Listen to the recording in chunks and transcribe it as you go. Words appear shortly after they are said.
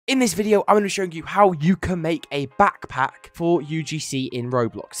In this video, I'm going to be showing you how you can make a backpack for UGC in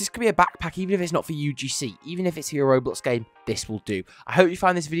Roblox. This could be a backpack even if it's not for UGC. Even if it's your Roblox game, this will do. I hope you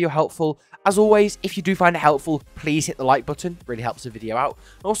find this video helpful. As always, if you do find it helpful, please hit the like button. It really helps the video out.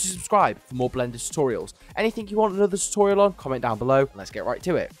 And also subscribe for more Blender tutorials. Anything you want another tutorial on, comment down below. Let's get right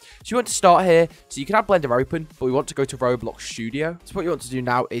to it. So you want to start here. So you can have Blender open, but we want to go to Roblox Studio. So what you want to do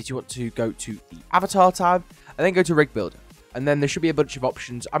now is you want to go to the Avatar tab and then go to Rig Builder. And then there should be a bunch of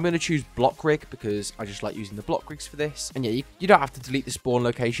options. I'm going to choose block rig because I just like using the block rigs for this. And yeah, you don't have to delete the spawn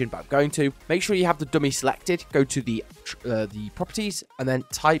location, but I'm going to. Make sure you have the dummy selected. Go to the properties and then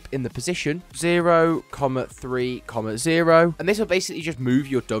type in the position 0,3,0. And this will basically just move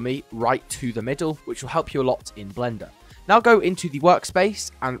your dummy right to the middle, which will help you a lot in Blender. Now go into the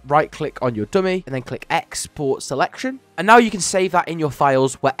workspace and right click on your dummy and then click export selection. And now you can save that in your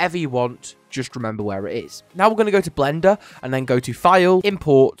files wherever you want. Just remember where it is. Now we're going to go to Blender and then go to File,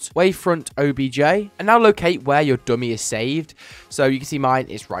 Import, Wavefront OBJ, and now locate where your dummy is saved. So you can see mine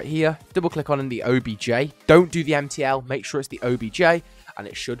is right here. Double click on in the OBJ. Don't do the MTL. Make sure it's the OBJ and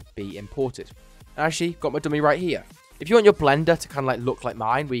it should be imported. And actually, got my dummy right here. If you want your Blender to kind of like look like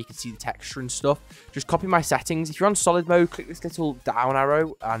mine, where you can see the texture and stuff, just copy my settings. If you're on solid mode, click this little down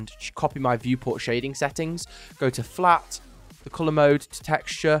arrow and copy my viewport shading settings. Go to flat, the color mode to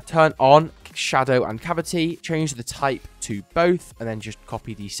texture, turn on shadow and cavity, change the type to both, and then just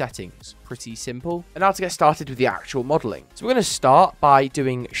copy these settings. Pretty simple. And now to get started with the actual modeling. So we're going to start by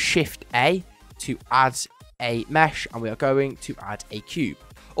doing Shift A to add a mesh, and we are going to add a cube.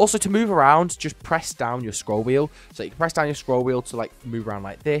 Also, to move around, just press down your scroll wheel. So you can press down your scroll wheel to like move around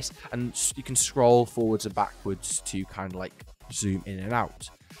like this, and you can scroll forwards and backwards to kind of like zoom in and out.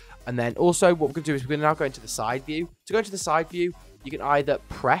 And then also what we're going to do is we're going to now go into the side view. To go into the side view, you can either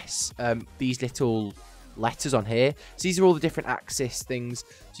press these little letters on here. So these are all the different axis things.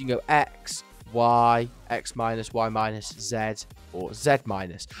 So you can go X, Y, X minus, Y minus, Z, or Z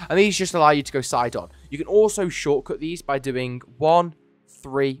minus. And these just allow you to go side on. You can also shortcut these by doing 1,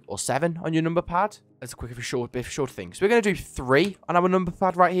 3, or 7 on your number pad. That's a quick short thing. So we're going to do 3 on our number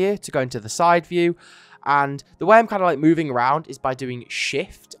pad right here to go into the side view. And the way I'm kind of like moving around is by doing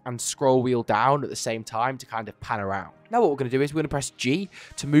shift and scroll wheel down at the same time to kind of pan around. Now what we're going to do is we're going to press G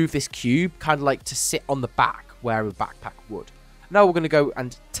to move this cube kind of like to sit on the back where a backpack would. Now we're going to go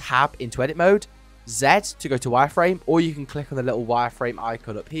and tab into edit mode, Z to go to wireframe, or you can click on the little wireframe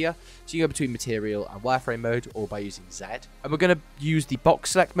icon up here. So you go between material and wireframe mode, or by using Z. And we're going to use the box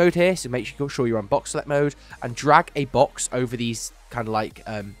select mode here, so make sure you're on box select mode, and drag a box over these kind of like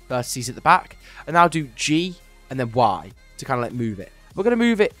vertices at the back. And now do G and then Y to kind of like move it. We're going to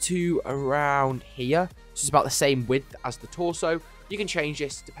move it to around here, so it's about the same width as the torso. You can change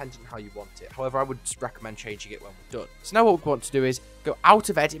this depending on how you want it. However, I would recommend changing it when we're done. So now what we want to do is go out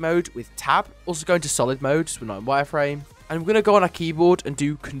of edit mode with tab. Also go into solid mode, so we're not in wireframe. And we're going to go on our keyboard and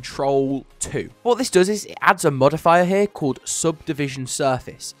do Control 2. What this does is it adds a modifier here called subdivision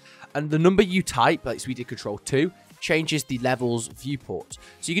surface. And the number you type, like so we did Control 2, changes the level's viewport.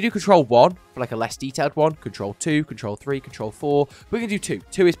 So you can do Control 1 for like a less detailed one, Control 2, Control 3, Control 4. We're going to do 2.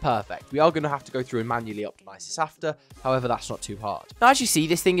 2 is perfect. We are going to have to go through and manually optimize this after. However, that's not too hard. Now, as you see,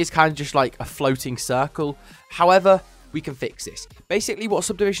 this thing is kind of just like a floating circle. However, we can fix this. Basically, what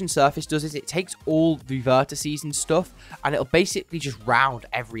subdivision surface does is it takes all the vertices and stuff, and it'll basically just round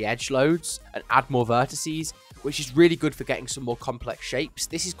every edge loads and add more vertices, which is really good for getting some more complex shapes.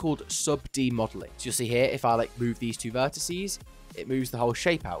 This is called sub-D modeling. So you'll see here, if I like move these 2 vertices, it moves the whole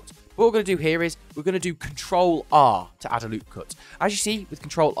shape out. What we're going to do here is we're going to do Control R to add a loop cut. As you see with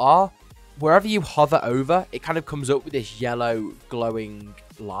Control R, wherever you hover over, it kind of comes up with this yellow glowing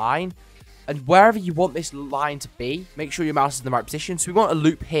line. And wherever you want this line to be, make sure your mouse is in the right position. So we want a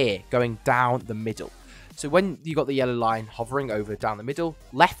loop here going down the middle. So when you got the yellow line hovering over down the middle,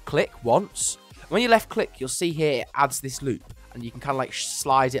 left click once. When you left click, you'll see here it adds this loop, and you can kind of like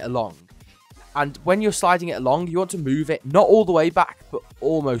slide it along. And when you're sliding it along, you want to move it not all the way back, but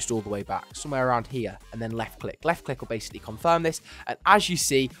almost all the way back, somewhere around here, and then left click. Left click will basically confirm this. And as you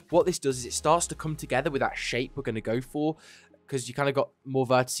see, what this does is it starts to come together with that shape we're going to go for, because you kind of got more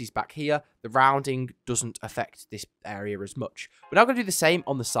vertices back here. The rounding doesn't affect this area as much. We're now going to do the same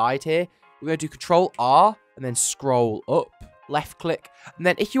on the side here. We're going to do Control R and then scroll up, left click. And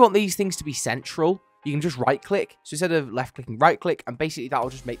then if you want these things to be central, you can just right click. So instead of left clicking, right click, and basically that will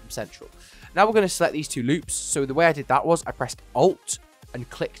just make them central. Now we're going to select these 2 loops. So the way I did that was I pressed Alt and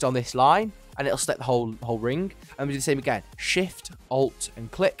clicked on this line, and it'll select the whole ring. And we do the same again. Shift, Alt,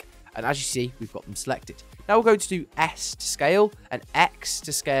 and click. And as you see, we've got them selected. Now we're going to do S to scale and X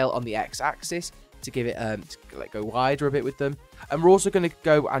to scale on the X axis to give it, to go wider a bit with them. And we're also going to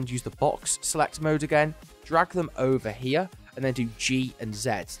go and use the box select mode again, drag them over here, and then do G and Z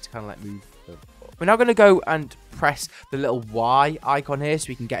to kind of like move them up. We're now going to go and press the little Y icon here so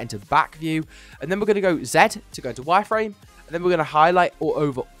we can get into back view. And then we're going to go Z to go into wireframe. And then we're going to highlight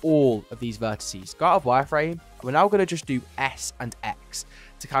over all of these vertices. Go out of wireframe. And we're now going to just do S and X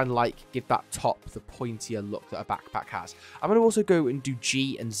to kind of like give that top the pointier look that a backpack has. I'm going to also go and do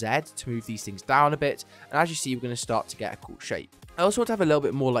G and Z to move these things down a bit. And as you see, we're going to start to get a cool shape. I also want to have a little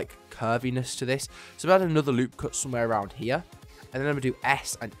bit more like curviness to this. So I'm going to add another loop cut somewhere around here. And then I'm going to do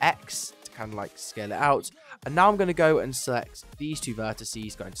S and X to kind of like scale it out. And now I'm going to go and select these two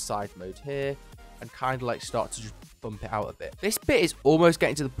vertices, go into side mode here, and kind of like start to just bump it out a bit. This bit is almost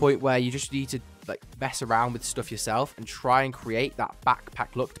getting to the point where you just need to like mess around with stuff yourself and try and create that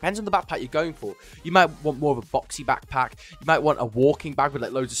backpack look. Depends on the backpack you're going for. You might want more of a boxy backpack. You might want a walking bag with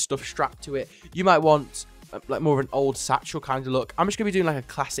like loads of stuff strapped to it. You might want like more of an old satchel kind of look. I'm just going to be doing like a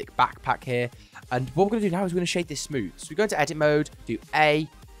classic backpack here. And what we're going to do now is we're going to shade this smooth. So we go into edit mode, do A,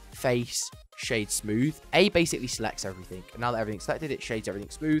 face, shade smooth. A basically selects everything. And now that everything's selected, it shades everything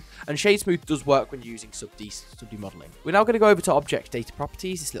smooth. And shade smooth does work when using sub-D modeling. We're now going to go over to object data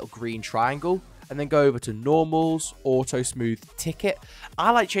properties, this little green triangle. And then go over to normals, auto smooth ticket.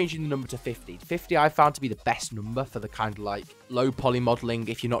 I like changing the number to 50. 50 I found to be the best number for the kind of like low poly modeling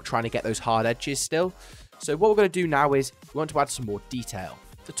if you're not trying to get those hard edges still. So what we're going to do now is we want to add some more detail.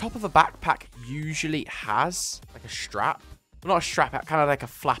 The top of a backpack usually has like a strap. Well, not a strap, kind of like a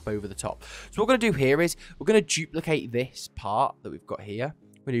flap over the top. So what we're going to do here is we're going to duplicate this part that we've got here.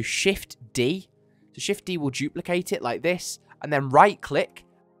 We're going to do Shift D. So Shift D will duplicate it like this. And then right click.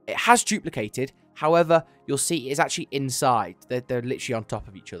 It has duplicated. However, you'll see it's actually inside. They're literally on top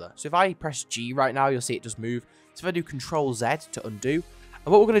of each other. So if I press G right now, you'll see it does move. So if I do Control Z to undo.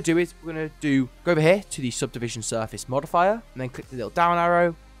 And what we're going to do is we're going to go over here to the subdivision surface modifier. And then click the little down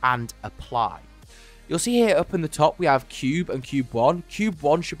arrow and apply. You'll see here up in the top, we have cube and cube 1. Cube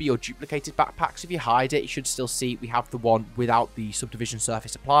 1 should be your duplicated backpack. So if you hide it, you should still see we have the one without the subdivision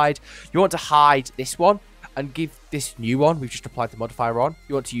surface applied. You want to hide this one and give this new one, we've just applied the modifier on,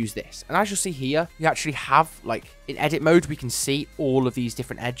 you want to use this. And as you'll see here, you actually have, like, in edit mode, we can see all of these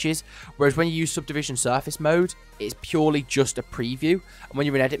different edges. Whereas when you use subdivision surface mode, it's purely just a preview. And when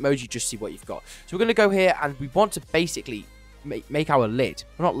you're in edit mode, you just see what you've got. So we're going to go here and we want to basically make our lid.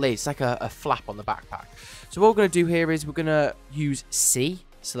 Well, not lid, it's like a flap on the backpack. So what we're going to do here is we're going to use C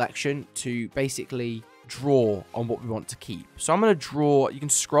selection to basically draw on what we want to keep. So I'm going to draw, you can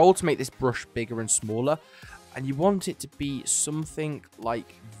scroll to make this brush bigger and smaller, and you want it to be something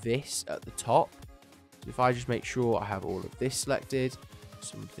like this at the top. So if I just make sure I have all of this selected,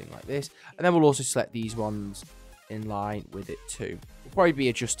 something like this, and then we'll also select these ones in line with it too. We'll probably be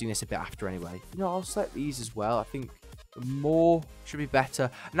adjusting this a bit after anyway. You know, I'll select these as well. I think the more should be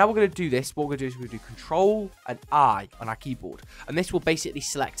better. Now we're going to do this. What we're going to do is we're going to do Control and I on our keyboard. And this will basically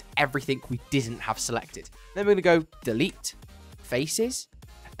select everything we didn't have selected. Then we're going to go Delete Faces.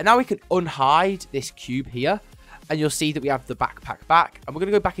 And now we can unhide this cube here. And you'll see that we have the backpack back. And we're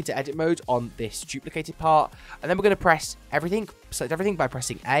going to go back into edit mode on this duplicated part. And then we're going to press everything, select everything by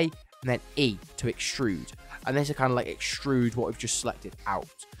pressing A and then E to extrude. And this will kind of like extrude what we've just selected out.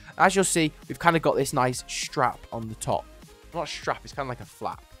 As you'll see, we've kind of got this nice strap on the top. Not a strap, it's kind of like a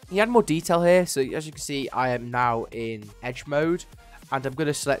flap. You add more detail here. So as you can see, I am now in edge mode. And I'm going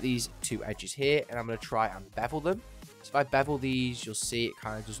to select these two edges here. And I'm going to try and bevel them. So if I bevel these, you'll see it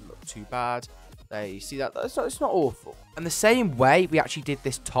kind of doesn't look too bad. There, you see that? It's not awful. And the same way we actually did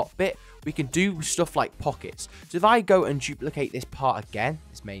this top bit, we can do stuff like pockets. So if I go and duplicate this part again,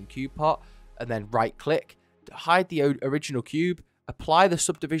 this main cube part, and then right click, hide the original cube, apply the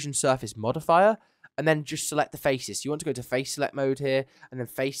subdivision surface modifier, and then just select the faces. So you want to go to face select mode here, and then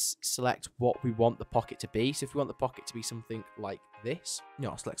face select what we want the pocket to be. So if we want the pocket to be something like this,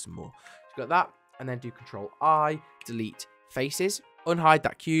 I'll select some more. So got that, and then do Control I, delete faces, unhide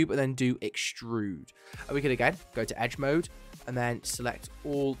that cube, and then do extrude. And we can again go to edge mode, and then select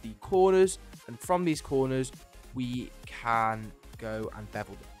all the corners, and from these corners, we can go and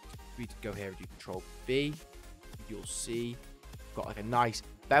bevel them. We go here and do Control B. You'll see we've got like a nice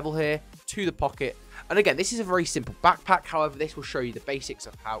bevel here to the pocket. And again, this is a very simple backpack. However, this will show you the basics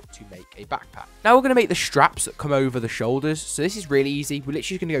of how to make a backpack. Now we're going to make the straps that come over the shoulders. So this is really easy. We're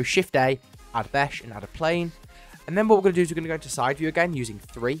literally going to go Shift A, add mesh, and add a plane. And then what we're going to do is we're going to go into side view again using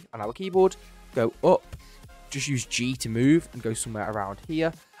 3 on our keyboard. Go up, just use G to move and go somewhere around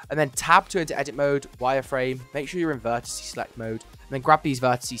here. And then tab to enter edit mode, wireframe. Make sure you're in vertices select mode. And then grab these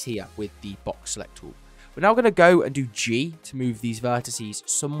vertices here with the box select tool. We're now going to go and do G to move these vertices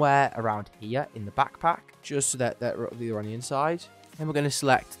somewhere around here in the backpack, just so that they're on the inside. Then we're going to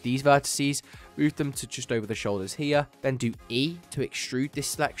select these vertices, move them to just over the shoulders here. Then do E to extrude this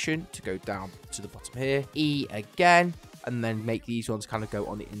selection to go down to the bottom here. E again, and then make these ones kind of go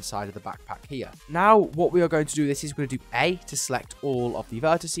on the inside of the backpack here. Now, what we are going to do this is we're going to do A to select all of the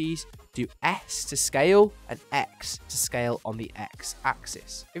vertices, do S to scale, and X to scale on the X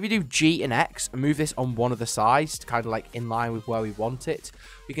axis. If you do G and X and move this on one of the sides to kind of like in line with where we want it,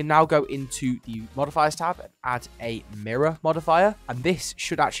 we can now go into the modifiers tab and add a mirror modifier, and this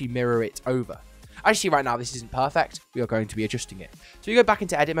should actually mirror it over. As you see right now, this isn't perfect. We are going to be adjusting it. So you go back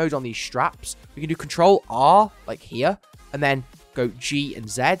into edit mode on these straps. We can do Control R like here, and then go G and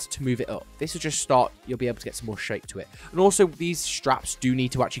Z to move it up. This will just start, you'll be able to get some more shape to it. And also these straps do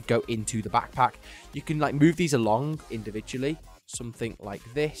need to actually go into the backpack. You can like move these along individually, something like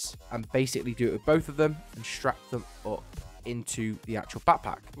this, and basically do it with both of them and strap them up into the actual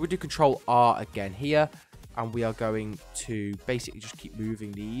backpack. We'll do Control R again here, and we are going to basically just keep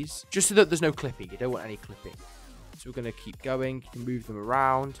moving these just so that there's no clipping. You don't want any clipping. So we're going to keep going. You can move them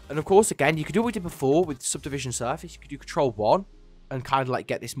around. And of course, again, you could do what we did before with subdivision surface. You could do Control 1 and kind of like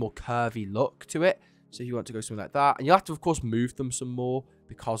get this more curvy look to it. So if you want to go something like that. And you'll have to, of course, move them some more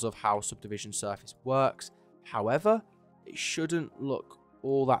because of how subdivision surface works. However, it shouldn't look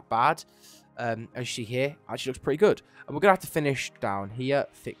all that bad. As you see here, actually looks pretty good. And we're going to have to finish down here,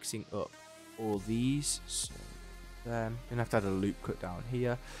 fixing up all these. So then you're going to have to add a loop cut down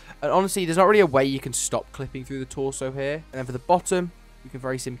here. And honestly, there's not really a way you can stop clipping through the torso here. And then for the bottom, we can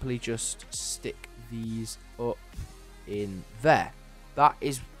very simply just stick these up in there. That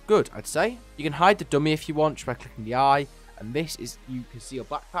is good, I'd say. You can hide the dummy if you want just by clicking the eye. And this is, you can see your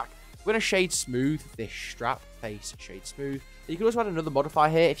backpack. We're going to shade smooth this strap, face shade smooth. You can also add another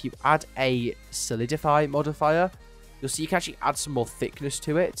modifier here. If you add a solidify modifier, you'll see you can actually add some more thickness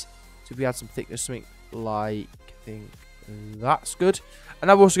to it. So if we add some thickness, something like, I think that's good. And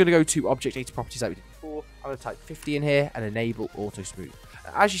now we're also going to go to object data properties like we did before. I'm going to type 50 in here and enable auto smooth.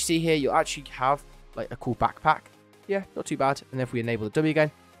 As you see here, you'll actually have like a cool backpack. Yeah, not too bad. And then if we enable the dummy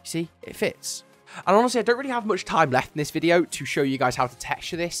again, you see, it fits. And honestly, I don't really have much time left in this video to show you guys how to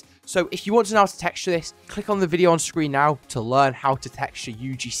texture this. So if you want to know how to texture this, click on the video on screen now to learn how to texture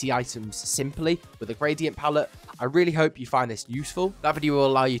UGC items simply with a gradient palette. I really hope you find this useful. That video will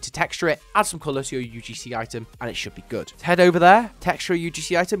allow you to texture it, add some color to your UGC item, and it should be good. Head over there, texture a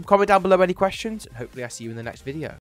UGC item, comment down below any questions, and hopefully I see you in the next video.